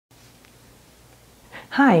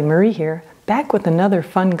Hi, Marie here, back with another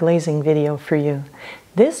fun glazing video for you.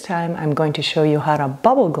 This time I'm going to show you how to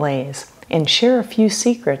bubble glaze and share a few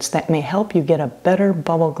secrets that may help you get a better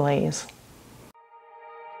bubble glaze.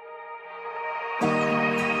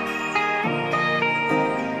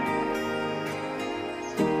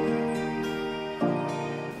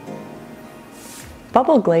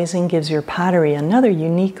 Bubble glazing gives your pottery another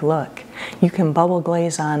unique look. You can bubble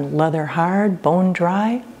glaze on leather hard, bone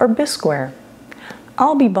dry, or bisqueware.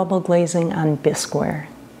 I'll be bubble glazing on bisqueware.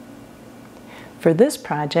 For this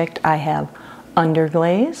project I have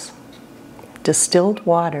underglaze, distilled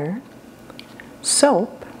water,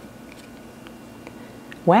 soap,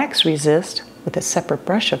 wax resist with a separate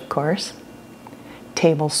brush of course,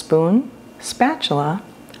 tablespoon, spatula,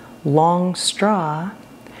 long straw,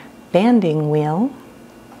 banding wheel,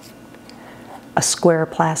 a square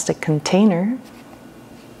plastic container,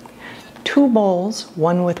 2 bowls,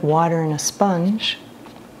 one with water and a sponge,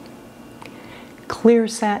 clear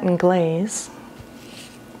satin glaze,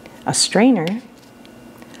 a strainer,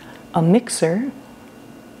 a mixer,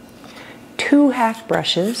 2 Hake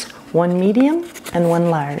brushes, one medium and one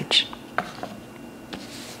large,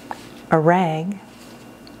 a rag,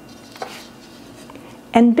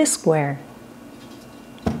 and bisqueware.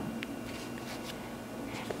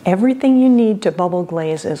 Everything you need to bubble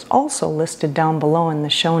glaze is also listed down below in the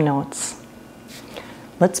show notes.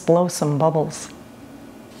 Let's blow some bubbles.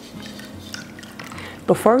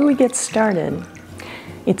 Before we get started,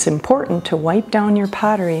 it's important to wipe down your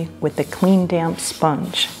pottery with a clean, damp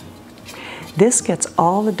sponge. This gets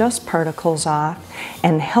all the dust particles off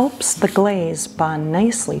and helps the glaze bond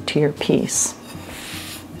nicely to your piece.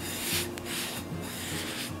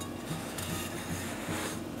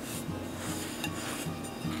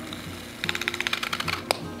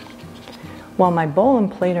 While my bowl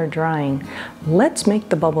and plate are drying, let's make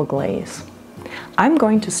the bubble glaze. I'm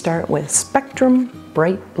going to start with Spectrum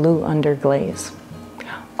Bright Blue Underglaze.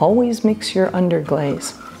 Always mix your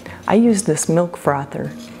underglaze. I use this milk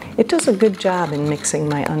frother. It does a good job in mixing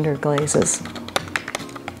my underglazes.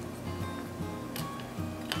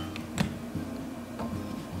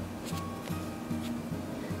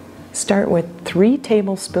 Start with 3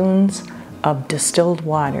 tablespoons of distilled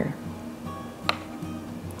water.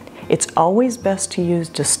 It's always best to use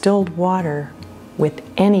distilled water with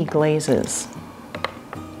any glazes.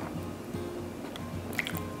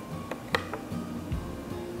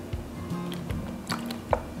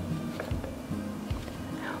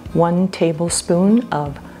 One tablespoon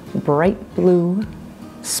of bright blue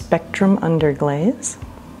Spectrum Underglaze.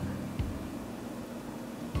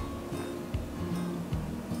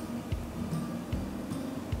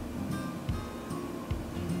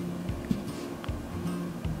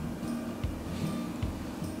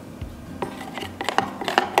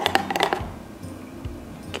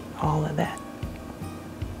 All of that.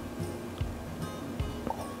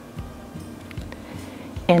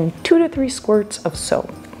 And 2 to 3 squirts of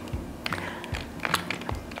soap.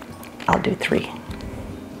 I'll do 3.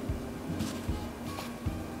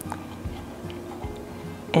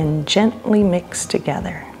 And gently mix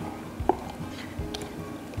together.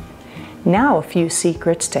 Now a few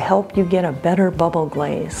secrets to help you get a better bubble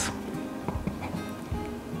glaze.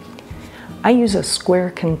 I use a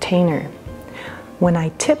square container. When I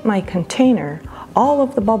tip my container, all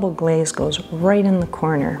of the bubble glaze goes right in the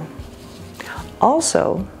corner.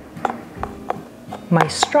 Also, my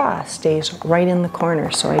straw stays right in the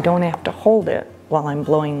corner so I don't have to hold it while I'm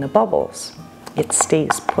blowing the bubbles. It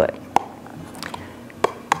stays put.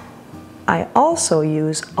 I also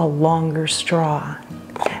use a longer straw.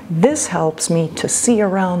 This helps me to see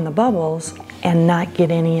around the bubbles and not get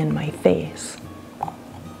any in my face.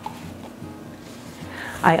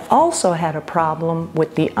 I also had a problem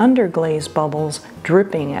with the underglaze bubbles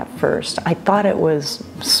dripping at first. I thought it was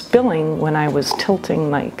spilling when I was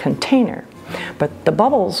tilting my container, but the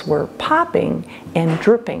bubbles were popping and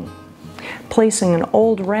dripping. Placing an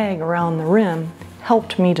old rag around the rim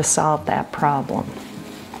helped me to solve that problem.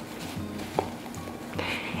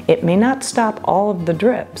 It may not stop all of the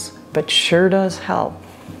drips, but sure does help.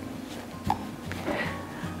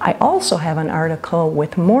 I also have an article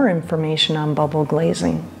with more information on bubble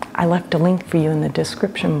glazing. I left a link for you in the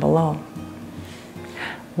description below.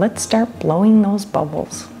 Let's start blowing those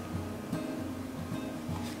bubbles.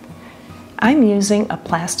 I'm using a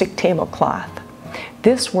plastic tablecloth.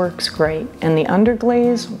 This works great and the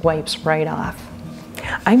underglaze wipes right off.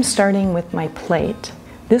 I'm starting with my plate.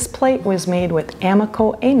 This plate was made with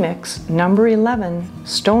Amico Amix number 11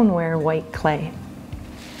 stoneware white clay.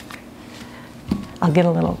 I'll get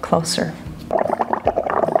a little closer.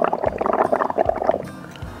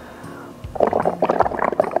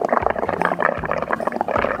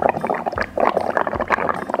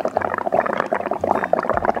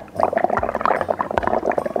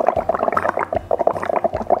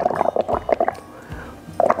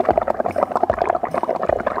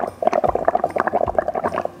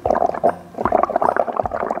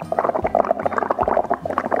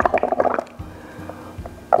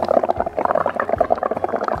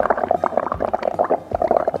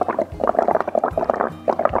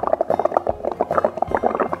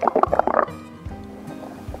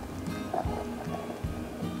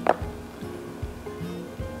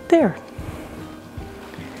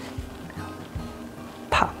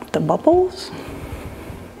 bubbles.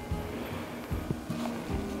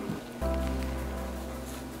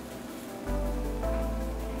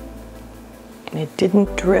 And it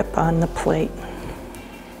didn't drip on the plate.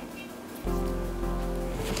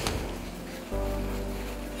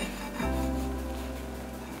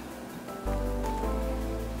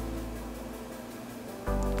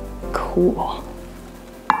 Cool.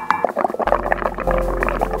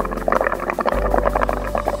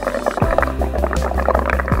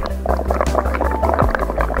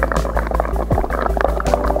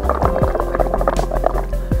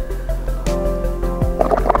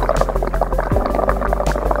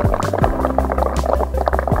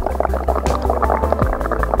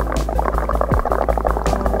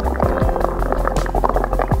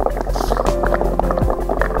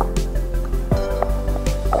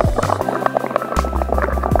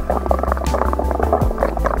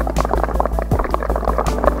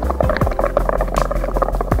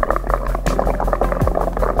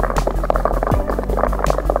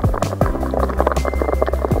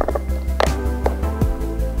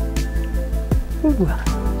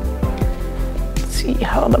 Let's see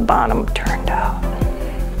how the bottom turned out.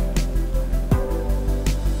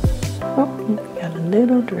 Oh, got a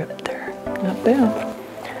little drip there. Not bad.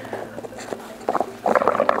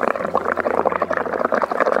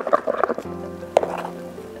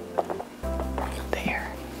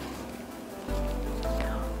 There.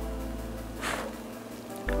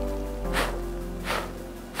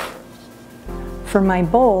 For my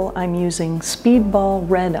bowl, I'm using Speedball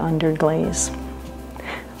Red Underglaze.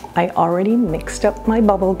 I already mixed up my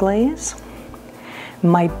bubble glaze.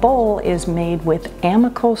 My bowl is made with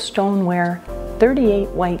Amico stoneware 38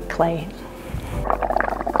 white clay.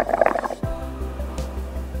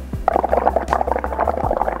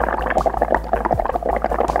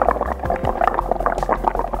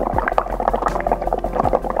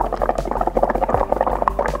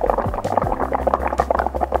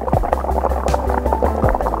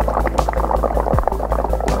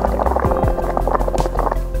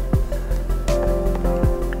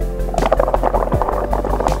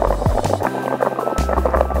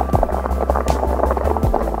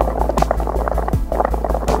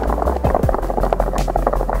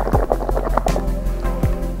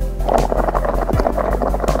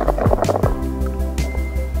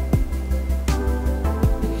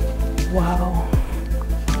 Wow.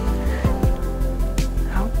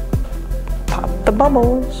 Now, pop the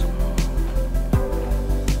bubbles.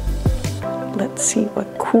 Let's see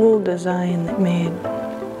what cool design it made.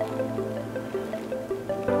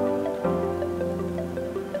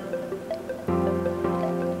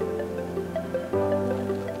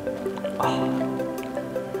 Oh.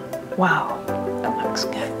 Wow, that looks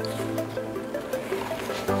good.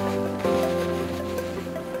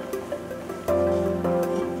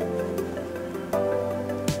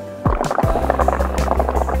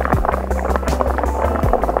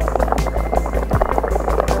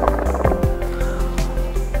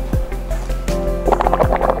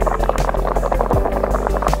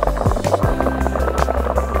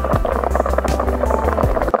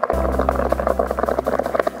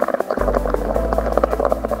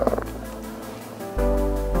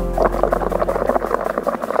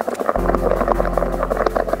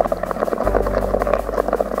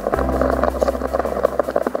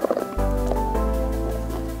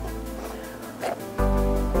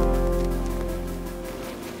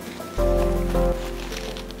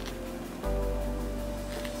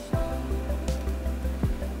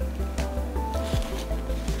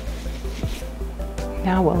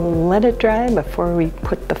 Now we'll let it dry before we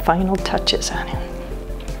put the final touches on it.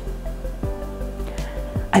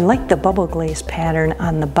 I like the bubble glaze pattern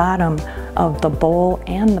on the bottom of the bowl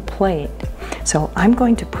and the plate. So I'm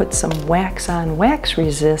going to put some wax on wax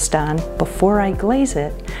resist on before I glaze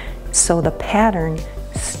it so the pattern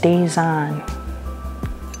stays on.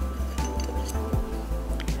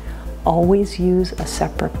 Always use a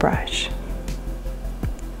separate brush.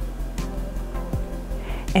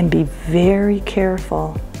 And be very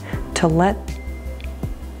careful to let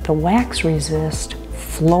the wax resist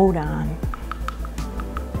float on.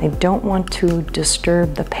 I don't want to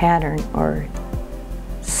disturb the pattern or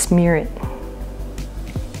smear it.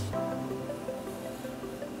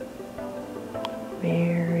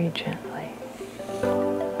 Very gently.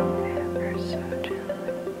 Ever so gently.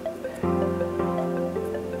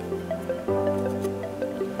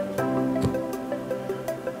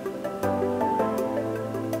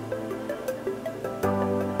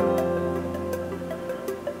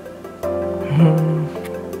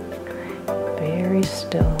 Very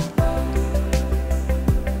still.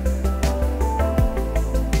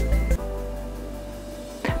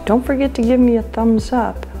 Don't forget to give me a thumbs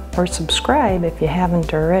up or subscribe if you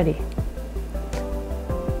haven't already.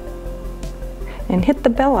 And hit the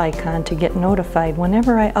bell icon to get notified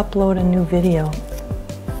whenever I upload a new video.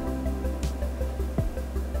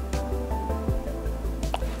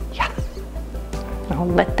 Yes! I'll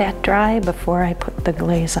let that dry before I put the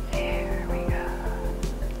glaze on. There we go.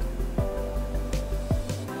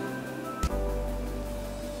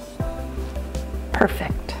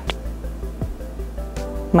 Perfect.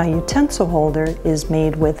 My utensil holder is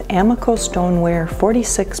made with Amico Stoneware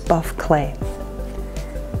 46 buff clay.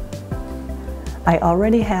 I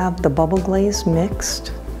already have the bubble glaze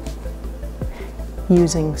mixed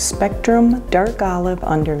using Spectrum Dark Olive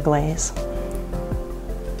Underglaze.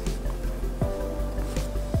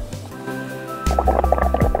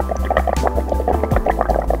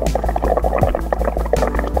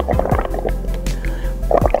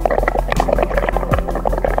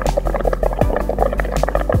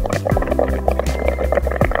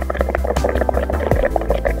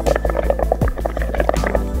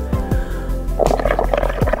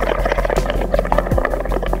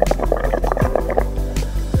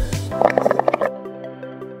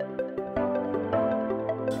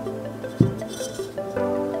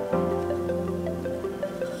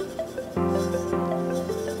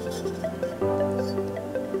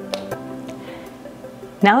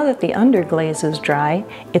 Now that the underglaze is dry,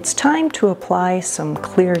 it's time to apply some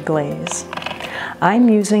clear glaze. I'm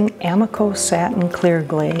using Amico Satin Clear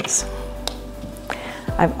Glaze.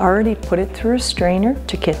 I've already put it through a strainer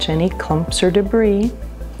to catch any clumps or debris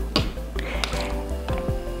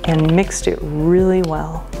and mixed it really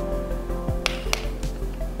well.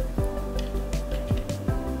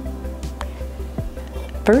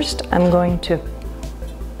 First, I'm going to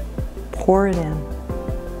pour it in.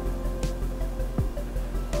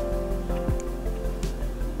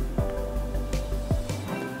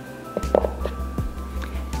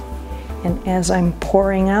 And as I'm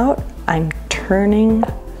pouring out, I'm turning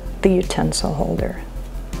the utensil holder.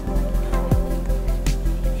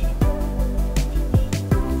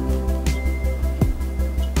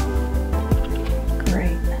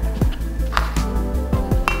 Great.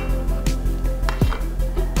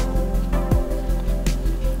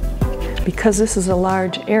 Because this is a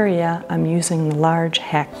large area, I'm using the large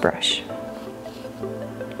Hake Brush.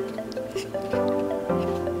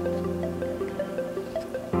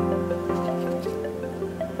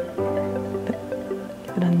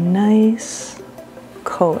 A nice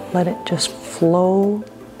coat. Let it just flow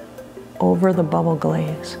over the bubble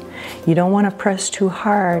glaze. You don't want to press too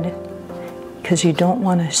hard because you don't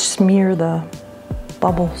want to smear the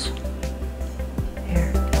bubbles.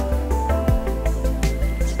 Here.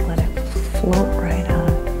 Just let it float right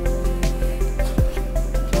on.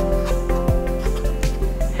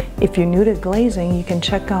 If you're new to glazing, you can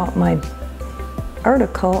check out my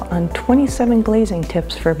article on 27 glazing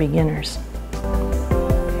tips for beginners.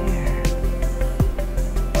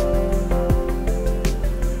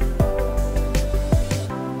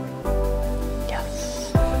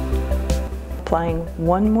 Applying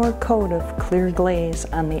one more coat of clear glaze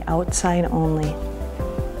on the outside only.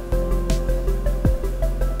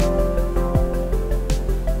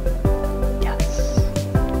 Yes.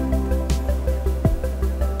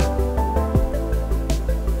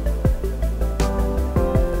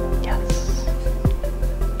 Yes.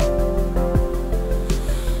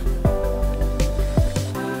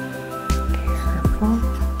 Careful.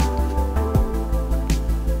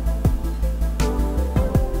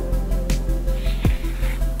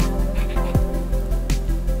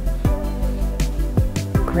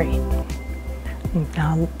 Great.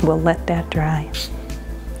 Now we'll let that dry.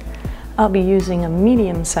 I'll be using a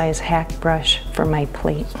medium-sized Hake brush for my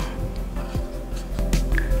plate.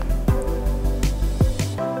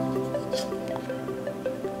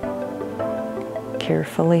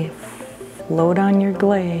 Carefully float on your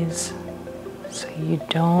glaze so you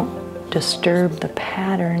don't disturb the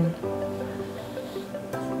pattern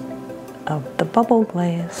of the bubble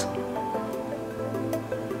glaze.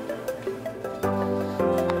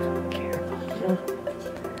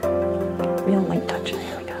 Real light touch.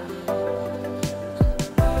 There we go.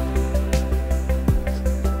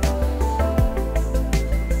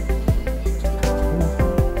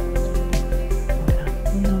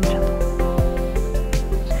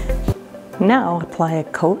 Now apply a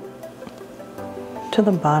coat to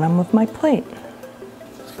the bottom of my plate.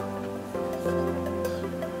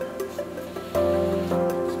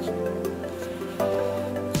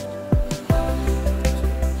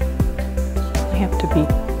 I have to be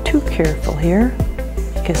too careful here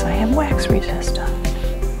because I have wax resistant.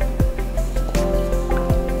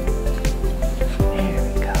 There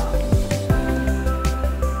we go.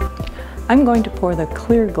 I'm going to pour the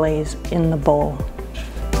clear glaze in the bowl.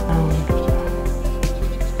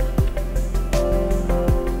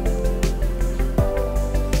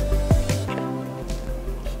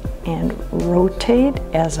 And rotate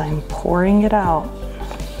as I'm pouring it out.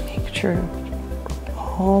 Make sure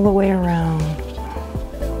all the way around.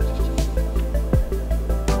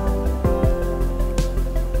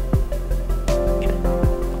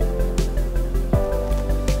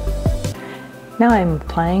 Now I'm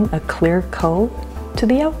applying a clear coat to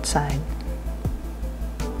the outside.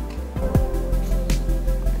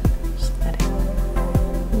 Just let it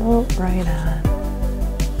float right on.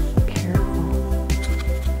 Careful.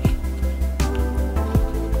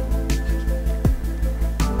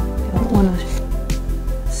 You don't want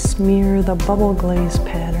to smear the bubble glaze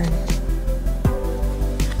pattern.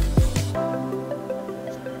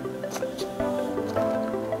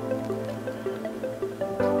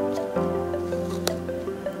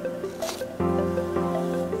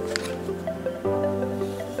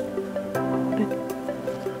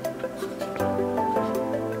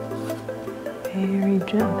 Very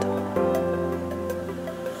gentle.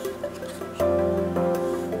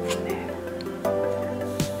 There.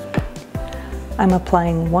 I'm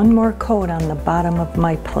applying one more coat on the bottom of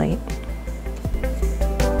my plate.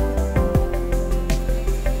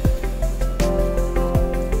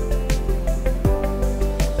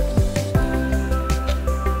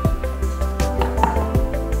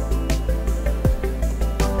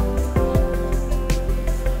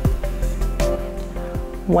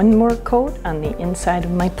 One more coat on the inside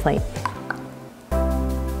of my plate.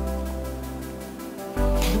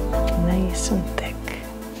 Nice and thick.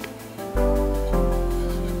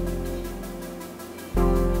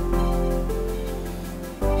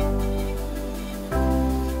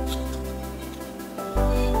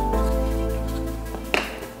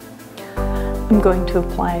 I'm going to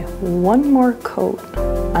apply one more coat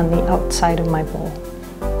on the outside of my bowl.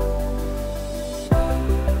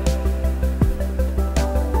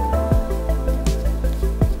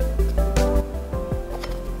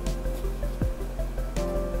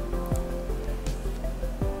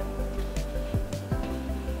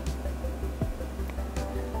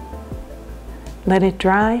 Let it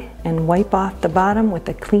dry and wipe off the bottom with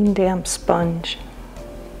a clean, damp sponge.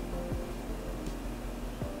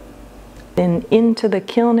 Then into the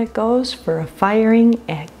kiln it goes for a firing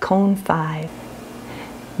at cone 5.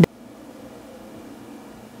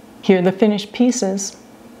 Here are the finished pieces.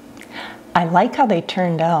 I like how they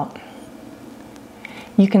turned out.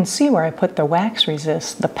 You can see where I put the wax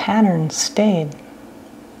resist, the pattern stayed.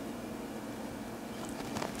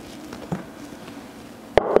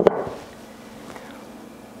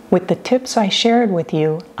 With the tips I shared with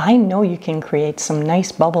you, I know you can create some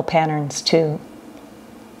nice bubble patterns too.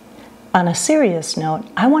 On a serious note,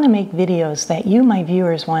 I want to make videos that you, my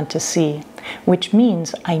viewers, want to see, which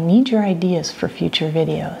means I need your ideas for future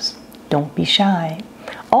videos. Don't be shy.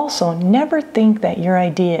 Also, never think that your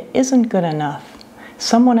idea isn't good enough.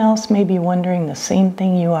 Someone else may be wondering the same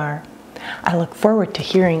thing you are. I look forward to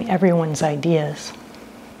hearing everyone's ideas.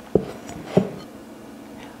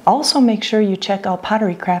 Also, make sure you check out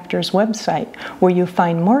Pottery Crafter's website, where you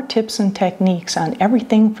find more tips and techniques on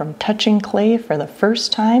everything from touching clay for the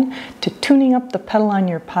first time to tuning up the pedal on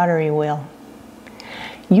your pottery wheel.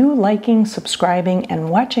 You liking, subscribing, and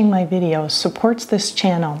watching my videos supports this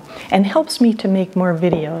channel and helps me to make more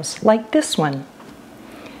videos like this one.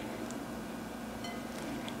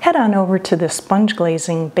 Head on over to the sponge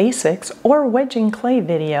glazing basics or wedging clay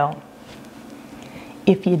video.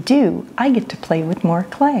 If you do, I get to play with more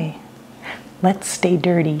clay. Let's stay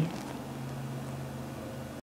dirty.